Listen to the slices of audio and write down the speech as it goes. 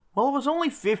Well, it was only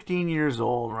 15 years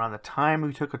old around the time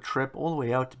we took a trip all the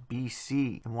way out to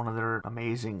BC in one of their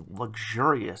amazing,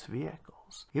 luxurious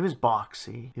vehicles. It was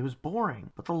boxy, it was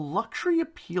boring, but the luxury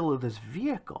appeal of this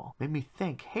vehicle made me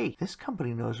think, hey, this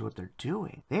company knows what they're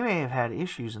doing. They may have had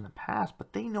issues in the past,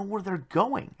 but they know where they're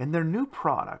going. And their new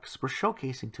products were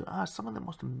showcasing to us some of the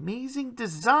most amazing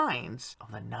designs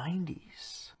of the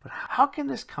 90s. But how can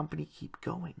this company keep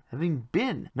going? Having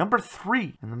been number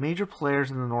 3 in the major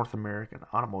players in the North American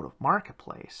automotive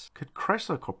marketplace, could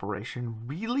Chrysler Corporation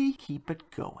really keep it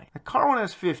going? The car when I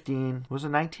was 15 was a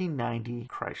 1990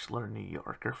 Chrysler New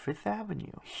Yorker, 5th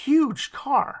Avenue. Huge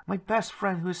car. My best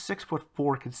friend, who is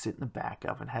 6'4", could sit in the back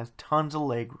of and has tons of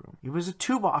legroom. It was a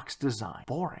 2-box design.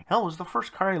 Boring. Hell, it was the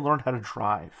first car I learned how to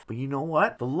drive. But you know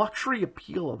what? The luxury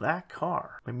appeal of that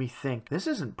car made me think, this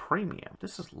isn't premium.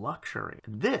 This is luxury.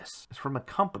 And this is from a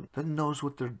company that knows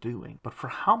what they're doing. But for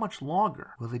how much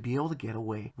longer will they be able to get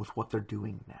away with what they're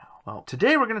doing now? Well,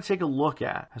 today we're going to take a look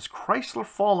at, has Chrysler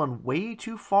fallen way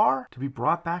too far to be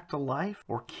brought back to life?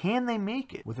 Or can they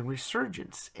make it with a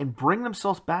resurgence and bring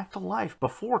themselves back to life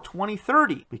before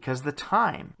 2030? Because the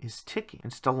time is ticking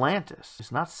and Stellantis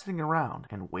is not sitting around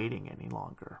and waiting any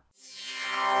longer.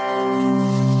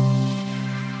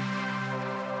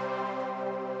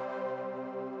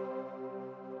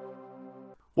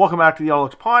 Welcome back to the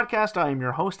AutoLooks podcast. I am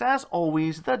your host, as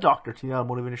always, the doctor to the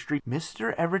automotive industry,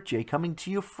 Mr. Everett J, coming to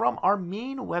you from our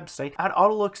main website at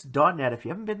AutoLooks.net. If you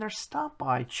haven't been there, stop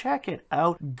by, check it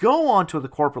out. Go onto the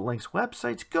Corporate Links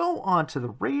websites, go onto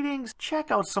the ratings,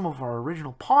 check out some of our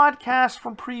original podcasts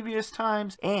from previous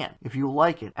times, and if you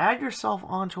like it, add yourself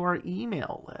onto our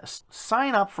email list.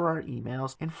 Sign up for our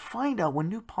emails and find out when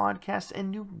new podcasts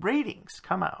and new ratings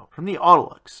come out from the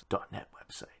AutoLooks.net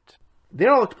website. The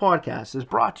AutoLooks podcast is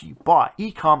brought to you by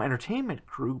Ecom Entertainment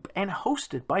Group and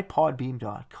hosted by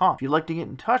Podbeam.com. If you'd like to get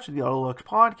in touch with the AutoLooks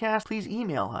podcast, please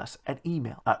email us at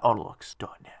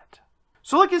email@autolooks.net.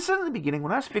 So like I said in the beginning,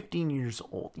 when I was 15 years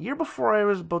old, the year before I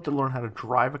was about to learn how to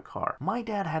drive a car, my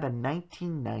dad had a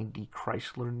 1990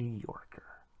 Chrysler New Yorker.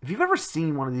 If you've ever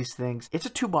seen one of these things, it's a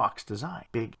 2-box design.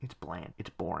 Big, it's bland, it's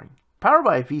boring. Powered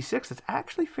by a V6 that's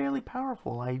actually fairly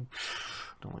powerful. I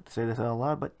don't like to say this out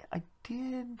loud, but I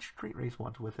did street race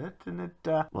once with it, and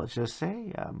it, let's just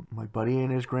say, my buddy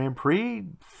in his Grand Prix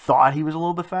thought he was a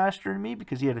little bit faster than me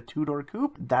because he had a 2-door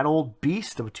coupe. That old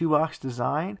beast of a 2-box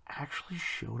design actually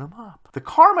showed him up. The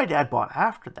car my dad bought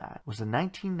after that was a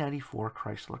 1994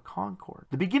 Chrysler Concorde,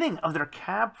 the beginning of their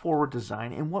cab-forward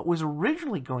design and what was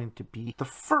originally going to be the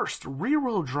first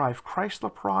rear-wheel drive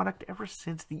Chrysler product ever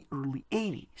since the early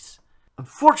 80s.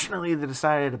 Unfortunately, they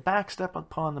decided to backstep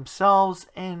upon themselves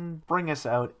and bring us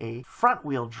out a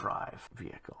front-wheel drive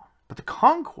vehicle. But the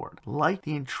Concorde, like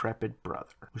the Intrepid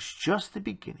brother, was just the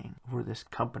beginning of where this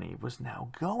company was now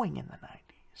going in the 90s.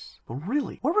 But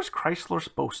really, where was Chrysler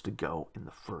supposed to go in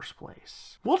the first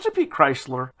place? Walter P.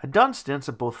 Chrysler had done stints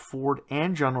at both Ford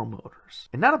and General Motors,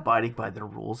 and not abiding by their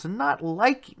rules and not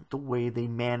liking the way they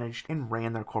managed and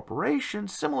ran their corporation,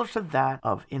 similar to that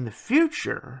of, in the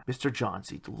future, Mr. John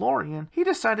C. DeLorean, he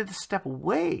decided to step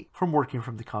away from working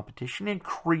from the competition and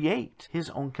create his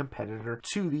own competitor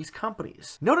to these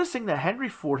companies. Noticing that Henry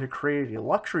Ford had created a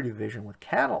luxury division with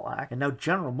Cadillac, and now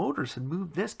General Motors had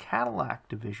moved this Cadillac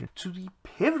division to the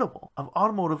pivotal of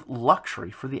automotive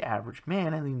luxury for the average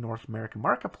man in the North American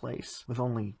marketplace, with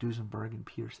only Duesenberg and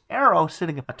Pierce Arrow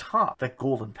sitting atop that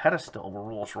golden pedestal where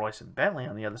Rolls-Royce and Bentley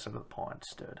on the other side of the pond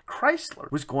stood.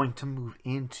 Chrysler was going to move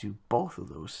into both of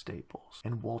those staples,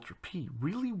 and Walter P.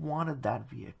 really wanted that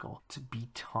vehicle to be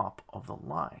top of the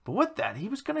line. But with that, he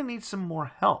was going to need some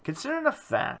more help, considering the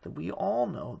fact that we all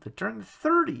know that during the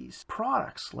 30s,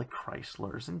 products like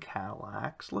Chryslers and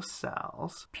Cadillacs,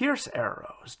 LaSalle's, Pierce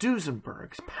Arrows,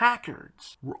 Duesenbergs,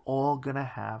 Packards were all going to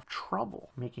have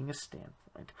trouble making a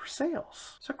standpoint for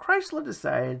sales. So Chrysler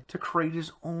decided to create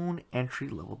his own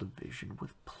entry-level division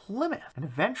with Plymouth and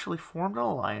eventually formed an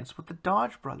alliance with the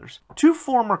Dodge brothers, 2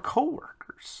 former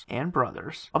co-workers and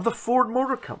brothers of the Ford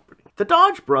Motor Company. The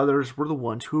Dodge brothers were the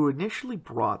ones who initially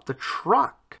brought the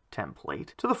truck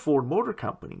template to the Ford Motor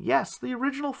Company. Yes, the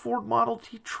original Ford Model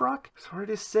T truck, sorry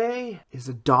to say, is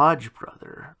a Dodge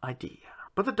brother idea.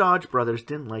 But the Dodge brothers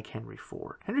didn't like Henry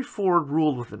Ford. Henry Ford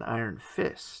ruled with an iron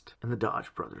fist, and the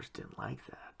Dodge brothers didn't like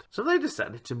that. So they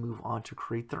decided to move on to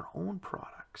create their own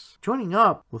product. products, joining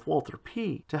up with Walter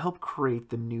P. to help create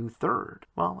the new third.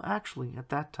 Well, actually, at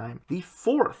that time, the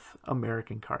fourth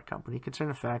American car company,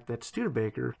 considering the fact that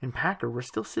Studebaker and Packard were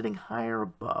still sitting higher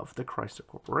above the Chrysler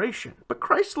Corporation. But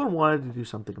Chrysler wanted to do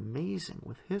something amazing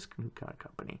with his new car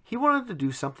company. He wanted to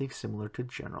do something similar to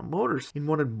General Motors and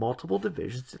wanted multiple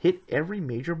divisions to hit every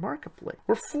major marketplace.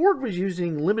 Where Ford was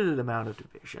using limited amount of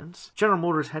divisions, General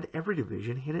Motors had every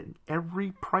division hit at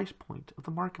every price point of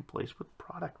the marketplace with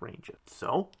product ranges.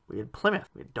 So, we had Plymouth,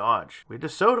 we had Dodge, we had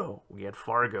DeSoto, we had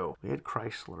Fargo, we had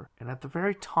Chrysler, and at the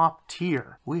very top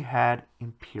tier, we had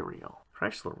Imperial.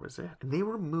 Chrysler was it. And they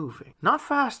were moving. Not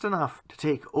fast enough to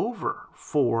take over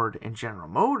Ford and General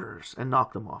Motors and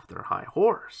knock them off their high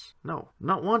horse. No,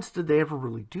 not once did they ever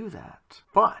really do that.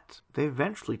 But they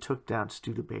eventually took down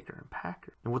Studebaker and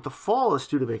Packard. And with the fall of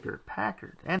Studebaker and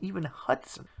Packard, and even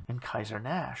Hudson and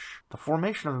Kaiser-Nash, the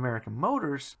formation of American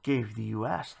Motors gave the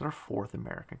U.S. their fourth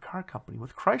American car company,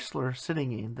 with Chrysler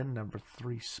sitting in the number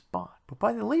 3 spot. But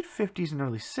by the late 50s and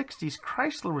early 60s,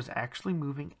 Chrysler was actually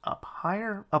moving up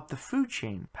higher up the food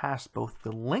chain past both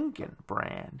the Lincoln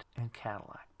brand and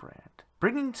Cadillac brand,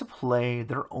 bringing to play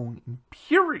their own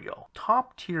Imperial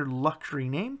top-tier luxury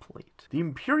nameplate. The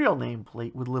Imperial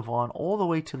nameplate would live on all the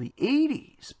way to the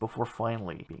 80s before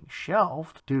finally being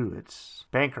shelved due to its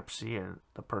bankruptcy and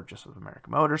the purchase of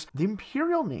American Motors. The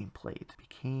Imperial nameplate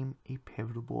became a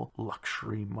pivotal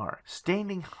luxury mark,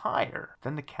 standing higher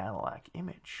than the Cadillac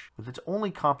image, with its only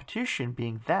competition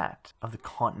being that of the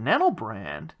Continental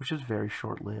brand, which was very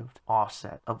short-lived,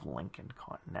 offset of Lincoln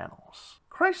Continentals.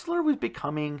 Chrysler was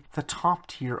becoming the top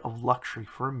tier of luxury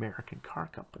for American car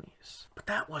companies. But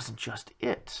that wasn't just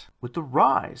it. With the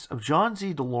rise of John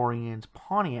Z. DeLorean's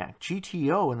Pontiac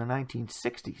GTO in the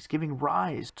 1960s, giving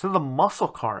rise to the muscle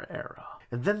car era,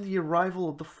 and then the arrival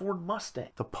of the Ford Mustang,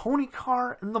 the pony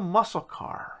car and the muscle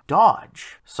car,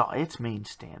 Dodge saw its main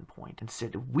standpoint and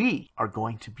said, we are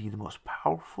going to be the most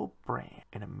powerful brand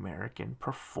in American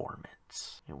performance.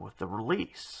 And with the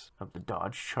release of the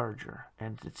Dodge Charger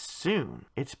and soon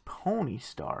its pony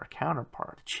star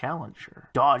counterpart, the Challenger,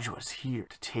 Dodge was here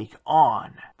to take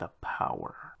on the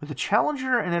power. With the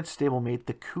Challenger and its stablemate,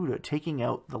 the Cuda, taking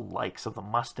out the likes of the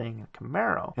Mustang and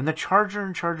Camaro, and the Charger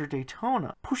and Charger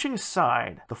Daytona, pushing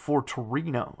aside the Ford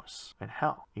Torinos, and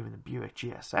hell, even the Buick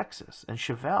GSXs and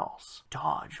Chevelles,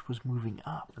 Dodge was moving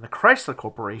up, and the Chrysler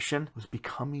Corporation was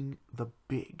becoming the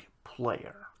big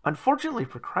player. Unfortunately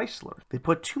for Chrysler, they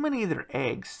put too many of their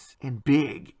eggs in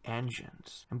big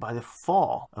engines, and by the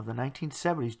fall of the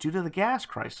 1970s, due to the gas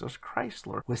crisis,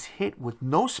 Chrysler was hit with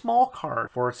no small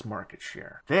car for its market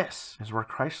share. This is where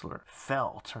Chrysler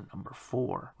fell to number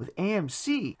 4, with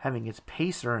AMC having its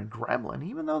Pacer and Gremlin.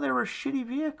 Even though they were shitty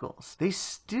vehicles, they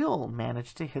still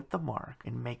managed to hit the mark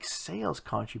and make sales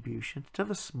contributions to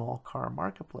the small car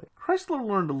marketplace. Chrysler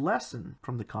learned a lesson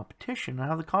from the competition and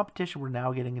how the competition were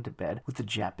now getting into bed with the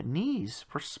Japanese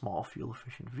for small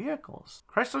fuel-efficient vehicles.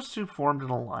 Chrysler soon formed an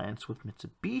alliance with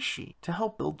Mitsubishi to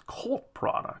help build Colt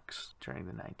products during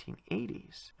the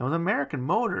 1980s. And with American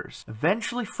Motors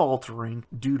eventually faltering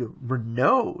due to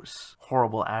Renault's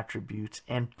horrible attributes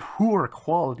and poor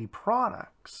quality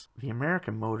products, the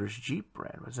American Motors Jeep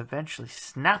brand was eventually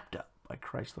snapped up by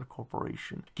Chrysler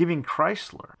Corporation, giving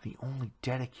Chrysler the only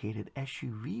dedicated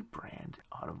SUV brand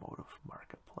automotive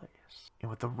marketplace. And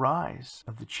with the rise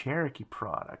of the Cherokee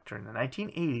product during the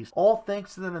 1980s, all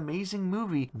thanks to that amazing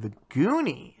movie, The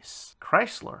Goonies,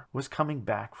 Chrysler was coming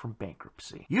back from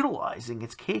bankruptcy, utilizing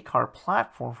its K-Car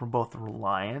platform from both the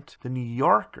Reliant, the New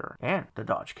Yorker, and the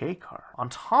Dodge K-Car. On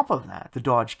top of that, the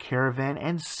Dodge Caravan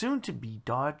and soon-to-be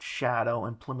Dodge Shadow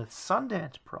and Plymouth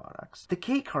Sundance products. The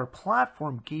K-Car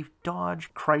platform gave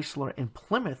Dodge, Chrysler, and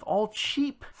Plymouth all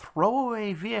cheap,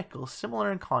 throwaway vehicles similar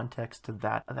in context to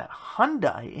that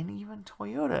Hyundai and even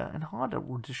Toyota and Honda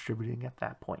were distributing at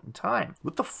that point in time.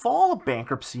 With the fall of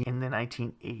bankruptcy in the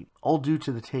 1980s, all due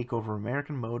to the takeover of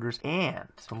American Motors and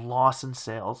the loss in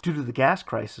sales due to the gas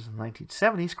crisis in the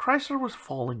 1970s, Chrysler was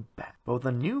falling back. But with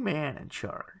a new man in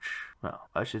charge, well,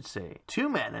 I should say, 2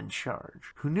 men in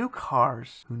charge who knew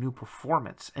cars, who knew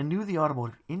performance, and knew the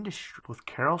automotive industry, with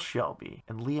Carroll Shelby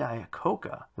and Lee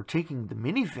Iacocca, were taking the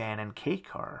minivan and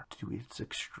K-Car to its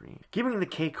extreme, giving the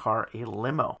K-Car a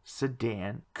limo,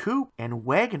 sedan, coupe, and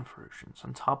wagon versions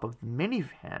on top of the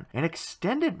minivan and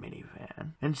extended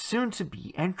minivan, and soon to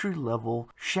be entry-level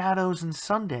Shadows and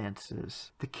Sundances.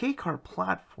 The K-Car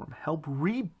platform helped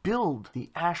rebuild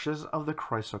the ashes of the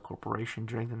Chrysler Corporation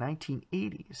during the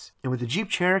 1980s. And with the Jeep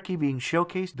Cherokee being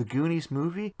showcased, the Goonies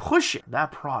movie, pushing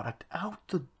that product out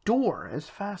the door as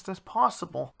fast as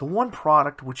possible. The one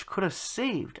product which could have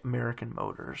saved American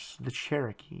Motors, the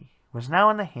Cherokee, was now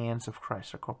in the hands of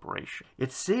Chrysler Corporation.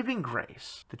 Its saving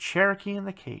grace, the Cherokee and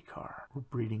the K-Car, were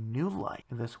breathing new life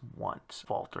in this once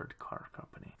faltered car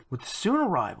company. With the soon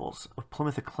arrivals of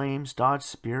Plymouth Acclaims, Dodge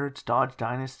Spirits, Dodge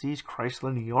Dynasties,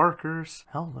 Chrysler New Yorkers,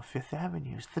 hell, the Fifth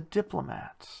Avenues, the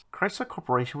Diplomats, Chrysler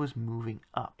Corporation was moving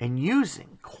up and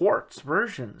using quartz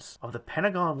versions of the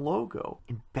Pentagon logo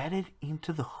embedded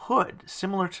into the hood,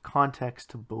 similar to context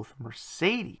to both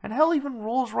Mercedes and hell, even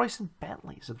Rolls-Royce and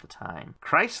Bentleys of the time.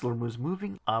 Chrysler was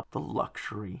moving up the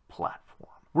luxury platform.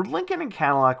 Where Lincoln and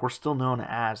Cadillac were still known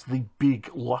as the big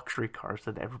luxury cars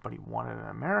that everybody wanted in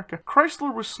America,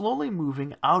 Chrysler was slowly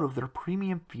moving out of their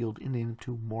premium field and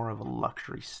into more of a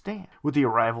luxury stand. With the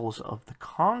arrivals of the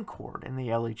Concorde and the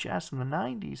LHS in the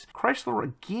 90s, Chrysler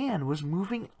again was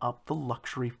moving up the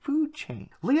luxury food chain.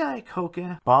 Lee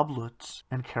Iacocca, Bob Lutz,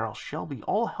 and Carroll Shelby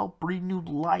all helped breathe new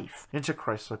life into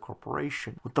Chrysler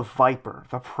Corporation with the Viper,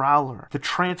 the Prowler, the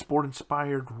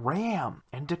transport-inspired Ram,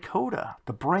 and Dakota,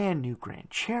 the brand new Grand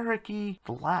Cherokee,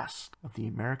 the last of the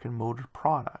American motor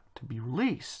product to be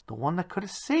released, the one that could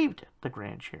have saved it, the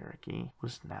Grand Cherokee,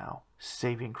 was now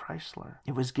saving Chrysler.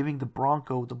 It was giving the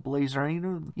Bronco, the Blazer,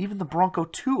 and even the Bronco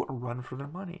 2 a run for their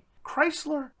money.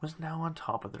 Chrysler was now on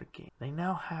top of their game. They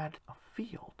now had a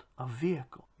field, a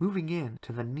vehicle, moving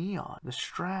into the Neon, the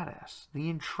Stratus,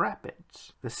 the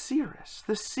Intrepids, the Cirrus,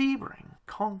 the Sebring,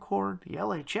 Concorde, the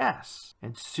LHS,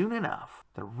 and soon enough,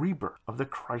 the rebirth of the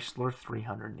Chrysler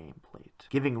 300 nameplate,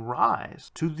 giving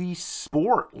rise to the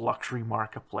sport luxury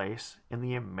marketplace in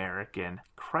the American.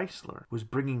 Chrysler was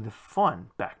bringing the fun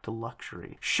back to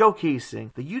luxury,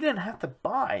 showcasing that you didn't have to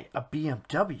buy a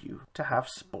BMW to have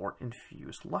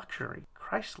sport-infused luxury.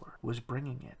 Chrysler was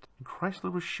bringing it, and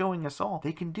Chrysler was showing us all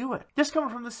they can do it. This coming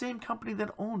from the same company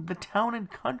that owned the Town and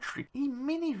Country, a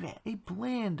minivan, a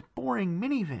bland, boring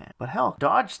minivan. But hell,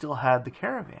 Dodge still had the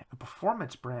Caravan, a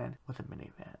performance brand with a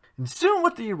minivan. And soon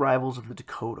with the arrivals of the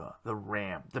Dakota, the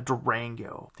Ram, the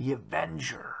Durango, the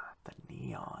Avenger, the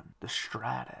Neon, the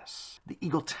Stratus, the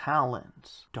Eagle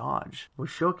Talons, Dodge was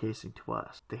showcasing to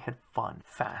us they had fun,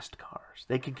 fast cars.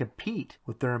 They can compete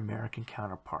with their American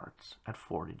counterparts at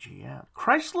Ford and GM.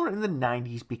 Chrysler in the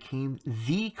 90s became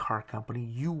the car company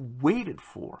you waited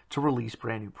for to release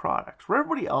brand new products, where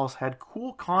everybody else had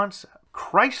cool concepts.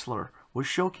 Chrysler was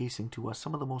showcasing to us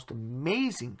some of the most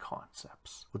amazing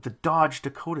concepts with the Dodge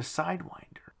Dakota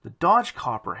Sidewinder, the Dodge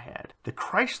Copperhead, the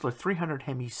Chrysler 300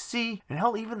 Hemi C, and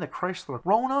hell, even the Chrysler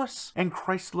Kronos and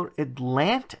Chrysler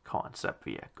Atlantic concept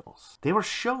vehicles. They were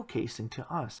showcasing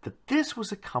to us that this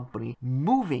was a company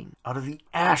moving out of the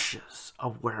ashes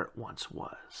of where it once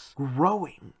was,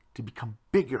 growing to become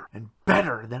bigger and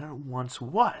better than it once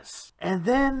was. And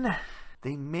then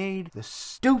they made the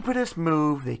stupidest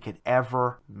move they could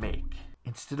ever make.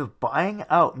 Instead of buying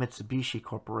out Mitsubishi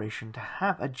Corporation to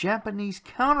have a Japanese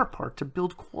counterpart to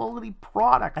build quality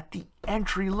product at the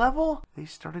entry level, they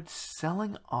started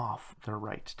selling off their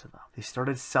rights to them. They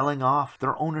started selling off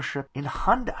their ownership in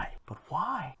Hyundai. But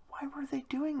why? Why were they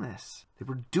doing this? They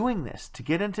were doing this to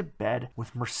get into bed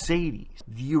with Mercedes,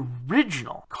 the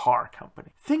original car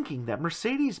company, thinking that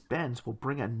Mercedes-Benz will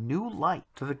bring a new light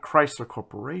to the Chrysler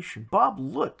Corporation. Bob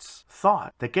Lutz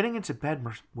thought that getting into bed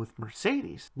with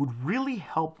Mercedes would really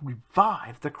help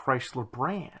revive the Chrysler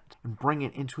brand and bring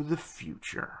it into the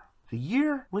future. The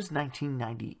year was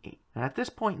 1998, and at this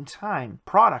point in time,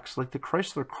 products like the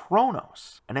Chrysler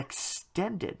Kronos, an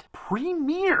extended,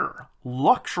 premier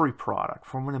luxury product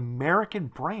from an American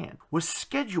brand, was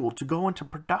scheduled to go into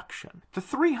production. The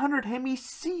 300 Hemi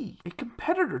C, a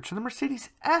competitor to the Mercedes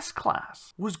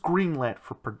S-Class, was greenlit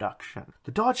for production.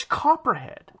 The Dodge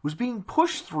Copperhead was being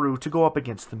pushed through to go up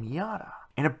against the Miata.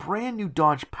 And a brand new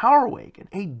Dodge Power Wagon,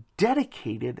 a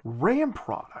dedicated Ram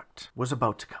product, was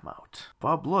about to come out.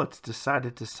 Bob Lutz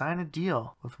decided to sign a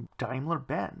deal with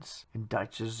Daimler-Benz and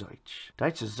Deutsche Deutsch.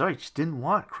 Deutsche Deutsch didn't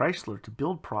want Chrysler to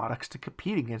build products to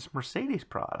compete against Mercedes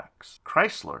products.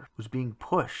 Chrysler was being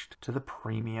pushed to the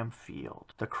premium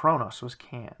field. The Kronos was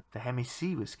canned. The Hemi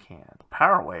C was canned. The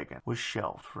Power Wagon was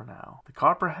shelved for now. The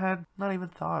Copperhead, not even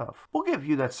thought of. We'll give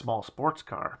you that small sports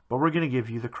car, but we're going to give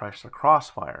you the Chrysler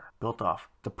Crossfire, built off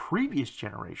the previous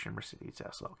generation Mercedes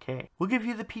SLK. We'll give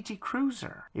you the PT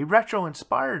Cruiser, a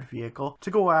retro-inspired vehicle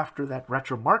to go after that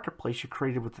retro marketplace you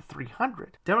created with the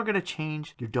 300. Then we're going to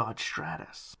change your Dodge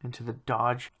Stratus into the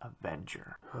Dodge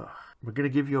Avenger. We're going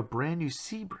to give you a brand new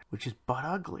Sebring, which is butt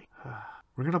ugly.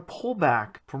 We're we're going to pull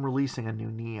back from releasing a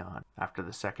new neon after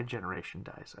the second generation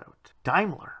dies out.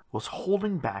 Daimler was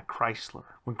holding back Chrysler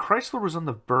when Chrysler was on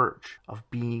the verge of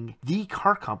being the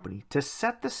car company to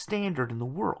set the standard in the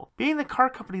world, being the car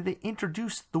company that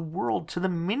introduced the world to the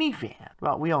minivan.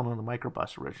 Well, we all know the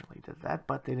microbus originally did that,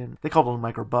 but they called it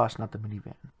a microbus, not the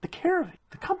minivan. The Caravan,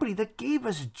 the company that gave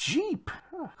us Jeep,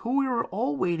 who we were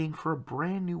all waiting for a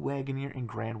brand new Wagoneer and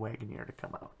Grand Wagoneer to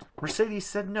come out. Mercedes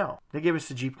said no. They gave us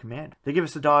the Jeep Commander. They gave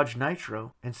us the Dodge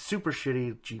Nitro and super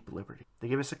shitty Jeep Liberty. They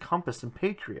gave us a Compass and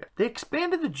Patriot. They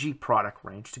expanded the Jeep product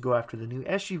range to go after the new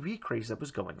SUV craze that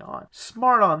was going on.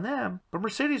 Smart on them, but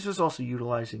Mercedes was also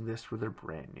utilizing this for their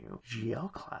brand new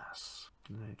GL class.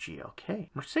 The GLK.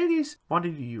 Mercedes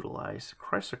wanted to utilize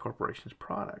Chrysler Corporation's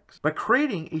products. By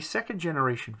creating a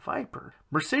second-generation Viper,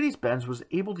 Mercedes-Benz was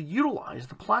able to utilize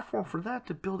the platform for that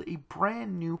to build a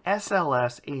brand new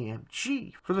SLS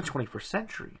AMG for the 21st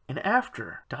century. And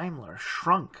after Daimler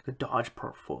shrunk the Dodge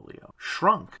portfolio,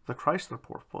 shrunk the Chrysler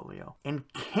portfolio,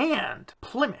 and canned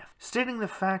Plymouth, stating the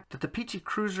fact that the PT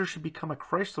Cruiser should become a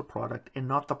Chrysler product and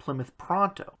not the Plymouth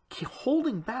Pronto,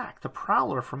 holding back the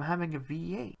Prowler from having a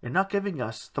V8 and not giving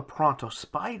us the Pronto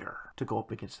Spider to go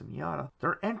up against the Miata,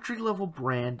 their entry-level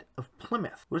brand of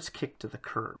Plymouth was kicked to the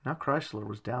curb. Now Chrysler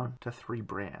was down to 3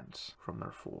 brands from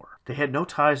their 4. They had no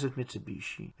ties with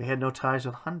Mitsubishi. They had no ties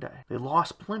with Hyundai. They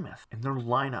lost Plymouth, and their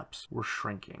lineups were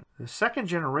shrinking. The second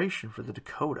generation for the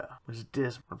Dakota was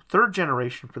dismal. Third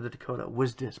generation for the Dakota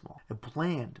was dismal. A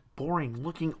bland,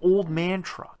 boring-looking old man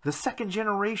truck. The second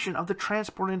generation of the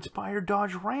Transport-inspired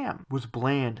Dodge Ram was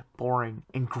bland, boring,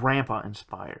 and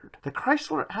grandpa-inspired. The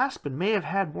Chrysler Aspen may have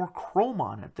had more chrome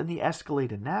on it than the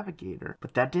Escalade and Navigator,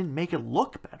 but that didn't make it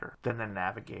look better than the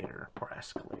Navigator or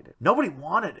Escalade. Nobody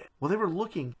wanted it. Well, they were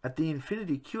looking at the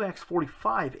Infiniti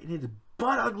QX45 in its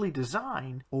butt-ugly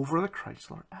design over the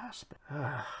Chrysler Aspen.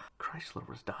 Chrysler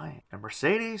was dying. And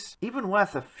Mercedes, even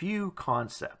with a few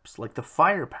concepts like the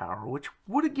Firepower, which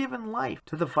would have given life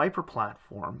to the Viper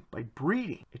platform by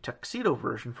breeding a tuxedo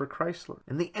version for Chrysler,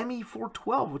 and the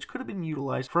ME412, which could have been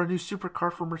utilized for a new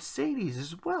supercar for Mercedes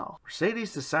as well.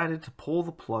 Mercedes decided to pull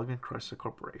the plug in Chrysler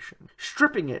Corporation,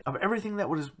 stripping it of everything that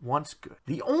was once good.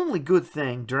 The only good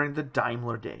thing during the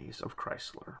Daimler days of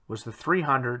Chrysler was the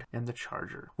 300 and the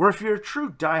Charger, where if you're a true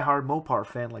diehard Mopar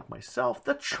fan like myself,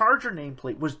 the Charger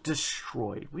nameplate was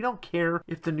destroyed. We don't care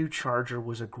if the new Charger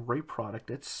was a great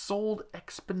product. It sold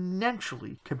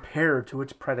exponentially compared to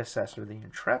its predecessor, the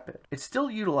Intrepid. It still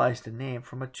utilized a name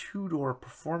from a 2-door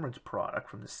performance product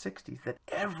from the 60s that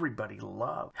everybody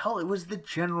loved. Hell, it was the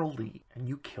General Lee, and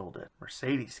you killed it.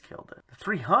 Mercedes killed it. The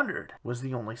 300 was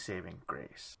the only saving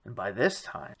grace. And by this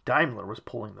time, Daimler was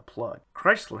pulling the plug.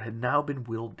 Chrysler had now been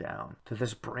whittled down to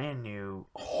this brand new,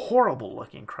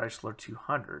 horrible-looking Chrysler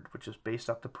 200, which was based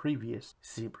off the previous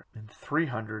Zebra. And the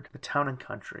 300, the Town and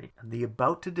Country, and the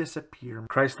about-to-disappear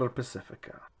Chrysler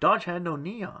Pacifica. Dodge had no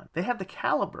neon. They had the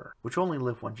Caliber, which only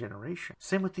lived 1 generation.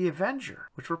 Same with the Avenger,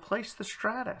 which replaced the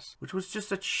Stratus, which was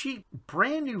just a cheap,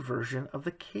 brand-new version of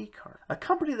the K-Car. A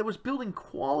company that was building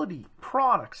quality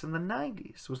products in the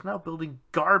 90s was now building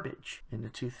garbage in the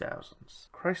 2000s.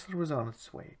 Chrysler was on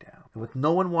its way down, and with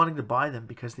no one wanting to buy them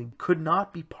because they could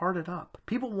not be parted up.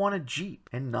 People wanted Jeep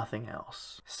and nothing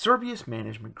else. Serbia's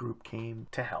management group came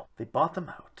to help. They bought them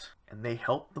out, and they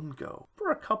helped them go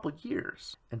for a couple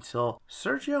years until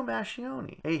Sergio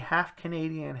Mascioni, a half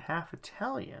Canadian, half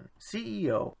Italian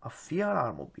CEO of Fiat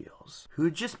Automobiles, who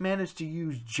had just managed to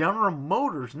use General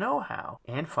Motors' know-how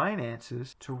and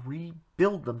finances to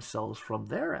rebuild themselves from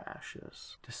their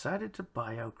ashes, decided to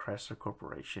buy out Chrysler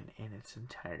Corporation in its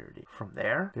entirety. From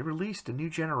there, they released a new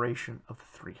generation of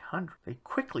the 300. They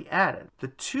quickly added the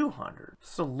 200,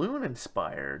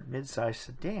 saloon-inspired midsize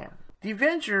sedan. The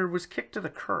Avenger was kicked to the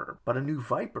curb, but a new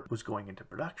Viper was going into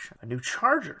production. A new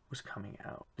Charger was coming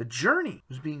out. The Journey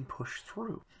was being pushed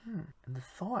through. And the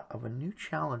thought of a new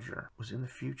Challenger was in the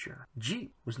future.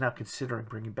 Jeep was now considering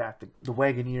bringing back the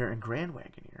Wagoneer and Grand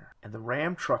Wagoneer. And the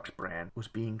Ram Trucks brand was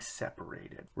being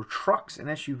separated, where trucks and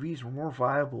SUVs were more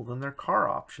viable than their car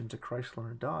options at Chrysler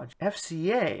and Dodge.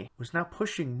 FCA was now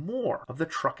pushing more of the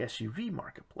truck SUV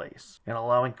marketplace and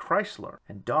allowing Chrysler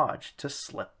and Dodge to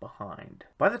slip behind.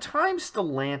 By the time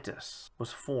Stellantis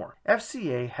was formed,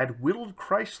 FCA had whittled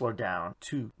Chrysler down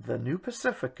to the new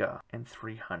Pacifica and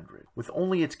 300, with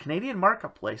only its Canadian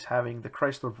marketplace having the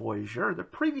Chrysler Voyageur, the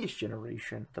previous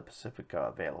generation, the Pacifica,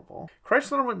 available.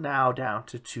 Chrysler was now down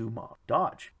to 2 models.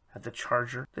 Dodge had the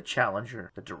Charger, the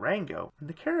Challenger, the Durango, and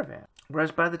the Caravan.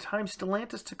 Whereas by the time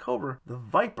Stellantis took over, the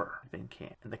Viper had been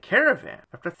canned. And the Caravan,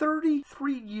 after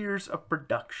 33 years of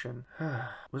production,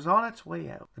 was on its way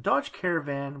out. The Dodge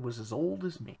Caravan was as old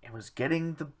as me and was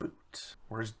getting the boot. out.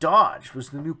 Whereas Dodge was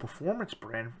the new performance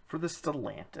brand for the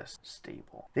Stellantis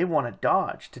stable. They wanted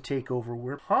Dodge to take over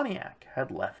where Pontiac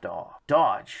had left off.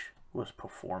 Dodge was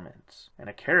performance, and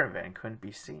a Caravan couldn't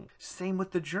be seen. Same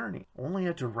with the Journey. Only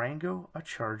a Durango, a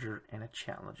Charger, and a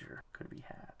Challenger could be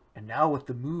had. And now with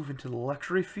the move into the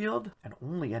luxury field and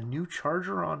only a new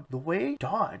Charger on the way,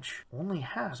 Dodge only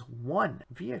has one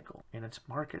vehicle in its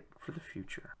market for the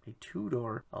future. A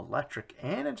two-door electric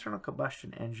and internal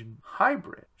combustion engine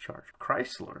hybrid Charger.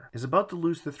 Chrysler is about to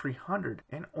lose the 300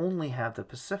 and only have the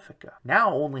Pacifica.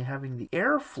 Now only having the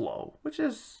Airflow, which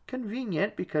is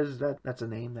convenient because that's a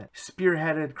name that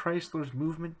spearheaded Chrysler's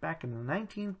movement back in the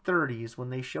 1930s when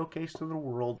they showcased to the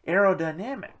world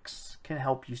aerodynamics can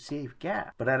help you save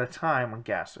gas. But at a time when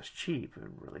gas was cheap, it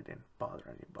really didn't bother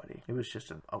anybody. It was just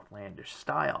an outlandish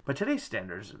style. But today's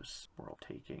standards, it was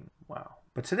world-taking. Wow.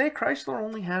 But today, Chrysler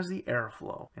only has the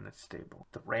Airflow in its stable.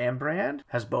 The Ram brand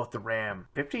has both the Ram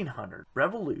 1500,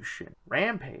 Revolution,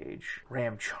 Rampage,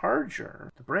 Ram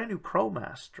Charger, the brand new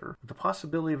ProMaster, with the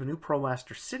possibility of a new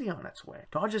ProMaster City on its way.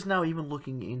 Dodge is now even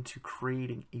looking into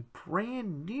creating a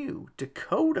brand new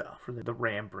Dakota for the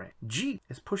Ram brand. Jeep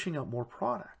is pushing out more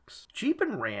products. Jeep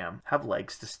and Ram have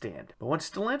legs to stand. But when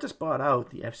Stellantis bought out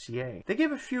the FCA, they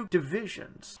gave a few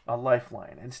divisions a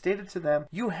lifeline and stated to them,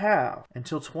 you have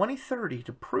until 2030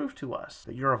 to prove to us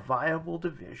that you're a viable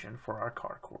division for our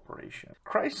car corporation.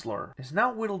 Chrysler is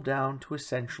now whittled down to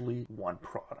essentially one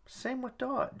product. Same with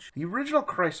Dodge. The original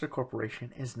Chrysler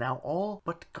Corporation is now all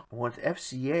but gone. With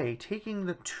FCA taking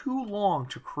the too long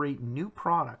to create new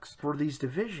products for these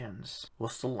divisions, will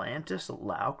Stellantis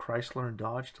allow Chrysler and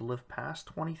Dodge to live past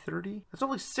 2030? That's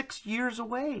only 6 years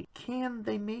away. Can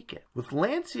they make it? With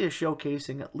Lancia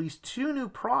showcasing at least 2 new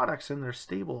products in their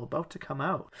stable about to come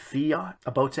out, Fiat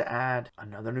about to add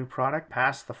another new product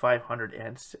past the 500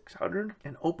 and 600,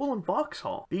 and Opel and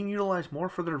Vauxhall being utilized more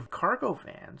for their cargo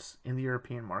vans in the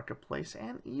European marketplace,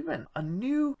 and even a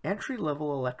new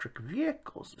entry-level electric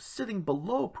vehicles sitting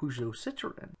below Peugeot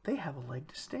Citroën. They have a leg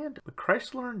to stand on. But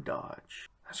Chrysler and Dodge,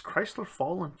 has Chrysler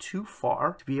fallen too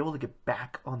far to be able to get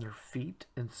back on their feet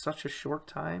in such a short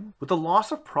time? With the loss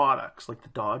of products like the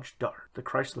Dodge Dart, the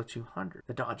Chrysler 200,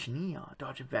 the Dodge Neon,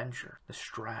 Dodge Avenger, the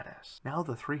Stratus, now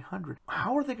the 300,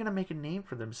 how are they going to make a name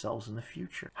for themselves in the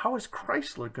future? How is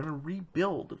Chrysler going to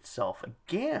rebuild itself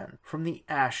again from the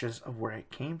ashes of where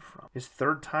it came from? Is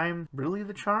third time really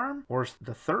the charm? Or is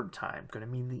the third time going to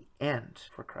mean the end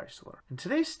for Chrysler? In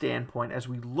today's standpoint, as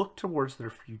we look towards their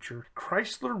future,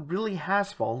 Chrysler really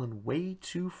has fallen way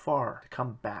too far to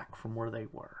come back from where they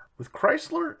were. With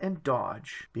Chrysler and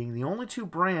Dodge being the only 2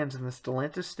 brands in the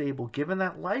Stellantis stable given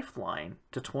that lifeline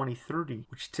to 2030,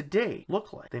 which today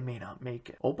look like they may not make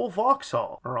it. Opel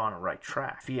Vauxhall are on a right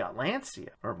track. Fiat Lancia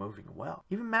are moving well.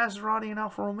 Even Maserati and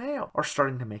Alfa Romeo are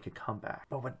starting to make a comeback.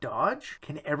 But with Dodge,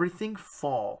 can everything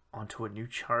fall onto a new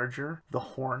Charger, the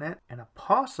Hornet, and a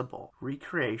possible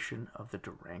recreation of the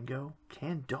Durango?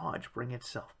 Can Dodge bring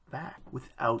itself back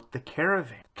without the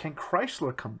Caravan? Can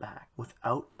Chrysler come back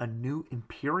without a new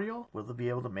Imperial? Will they be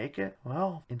able to make it?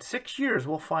 Well, in 6 years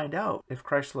we'll find out if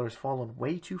Chrysler has fallen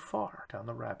way too far down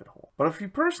the rabbit hole. But if you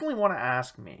personally want to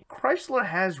ask me, Chrysler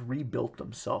has rebuilt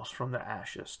themselves from the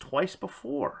ashes twice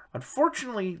before.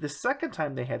 Unfortunately, the second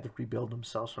time they had to rebuild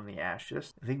themselves from the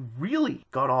ashes, they really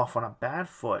got off on a bad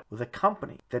foot with a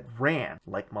company that ran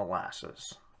like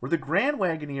molasses. Where the Grand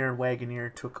Wagoneer and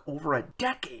Wagoneer took over a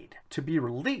decade to be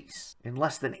released, in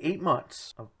less than 8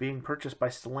 months of being purchased by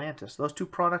Stellantis, those 2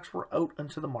 products were out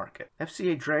into the market.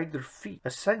 FCA dragged their feet,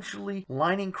 essentially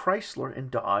lining Chrysler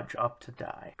and Dodge up to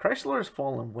die. Chrysler has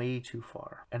fallen way too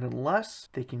far, and unless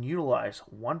they can utilize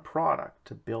one product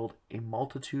to build a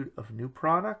multitude of new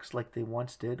products like they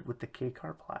once did with the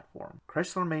K-Car platform,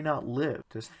 Chrysler may not live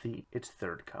to see its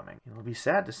third coming. It'll be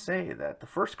sad to say that the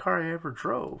first car I ever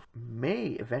drove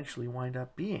may eventually wind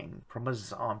up being from a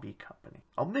zombie company.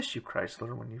 I'll miss you,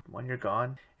 Chrysler, when you're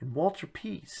gone. And Walter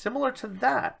P., similar to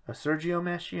that of Sergio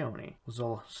Mascioni, was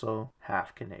also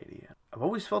half Canadian. I've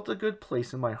always felt a good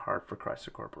place in my heart for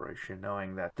Chrysler Corporation,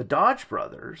 knowing that the Dodge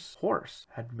brothers, Horst,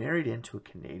 had married into a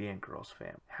Canadian girl's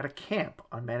family, had a camp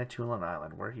on Manitoulin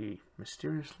Island where he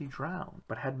mysteriously drowned,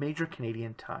 but had major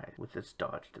Canadian ties with its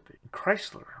Dodge division.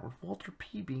 Chrysler, with Walter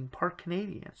P. being part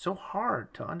Canadian, so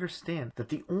hard to understand that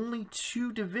the only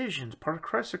 2 divisions part of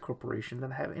Chrysler Corporation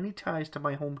that have any ties to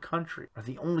my home country are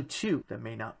the only 2 that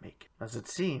may not make it. As it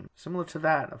seems, similar to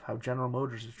that of how General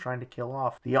Motors is trying to kill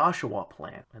off the Oshawa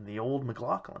plant and the old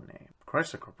McLaughlin name.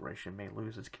 Chrysler Corporation may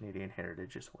lose its Canadian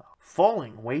heritage as well.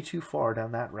 Falling way too far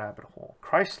down that rabbit hole,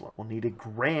 Chrysler will need a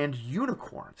grand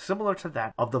unicorn similar to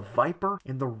that of the Viper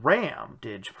and the Ram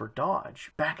did for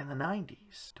Dodge back in the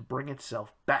 90s to bring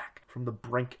itself back from the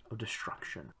brink of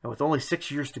destruction. And with only 6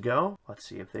 years to go, let's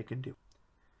see if they can do it.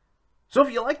 So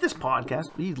if you like this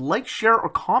podcast, please like, share, or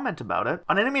comment about it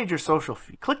on any major social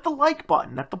feed. Click the like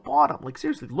button at the bottom. Like,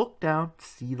 seriously, look down,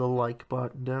 see the like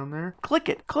button down there. Click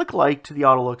it. Click like to the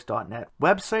AutoLooks.net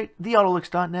website, the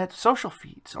AutoLooks.net social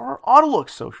feeds, or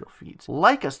AutoLooks social feeds.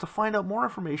 Like us to find out more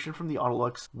information from the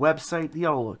AutoLooks website, the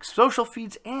AutoLooks social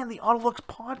feeds, and the AutoLooks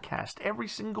podcast. Every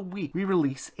single week, we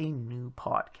release a new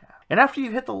podcast. And after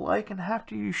you hit the like and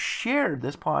after you shared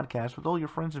this podcast with all your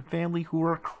friends and family who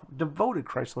are devoted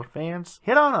Chrysler fans,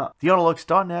 hit on up the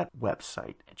AutoLooks.net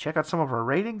website and check out some of our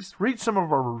ratings, read some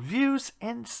of our reviews,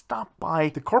 and stop by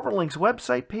the Corporate Links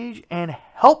website page and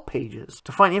help pages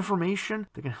to find information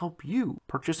that can help you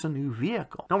purchase a new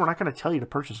vehicle. No, we're not going to tell you to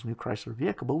purchase a new Chrysler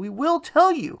vehicle, but we will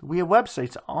tell you we have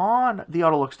websites on the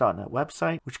AutoLooks.net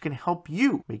website which can help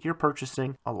you make your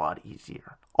purchasing a lot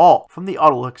easier. All from the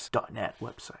AutoLooks.net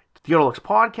website. The AutoLooks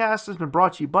podcast has been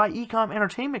brought to you by Ecom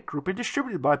Entertainment Group and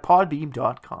distributed by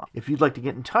Podbeam.com. If you'd like to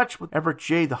get in touch with Everett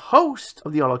J, the host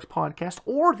of the AutoLooks podcast,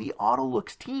 or the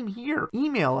AutoLooks team here,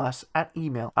 email us at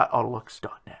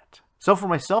email@autolooks.net. So for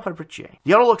myself, Everett J,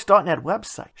 the AutoLooks.net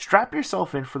website, strap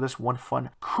yourself in for this one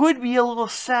fun, could be a little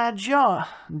sad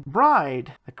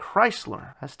ride that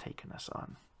Chrysler has taken us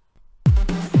on.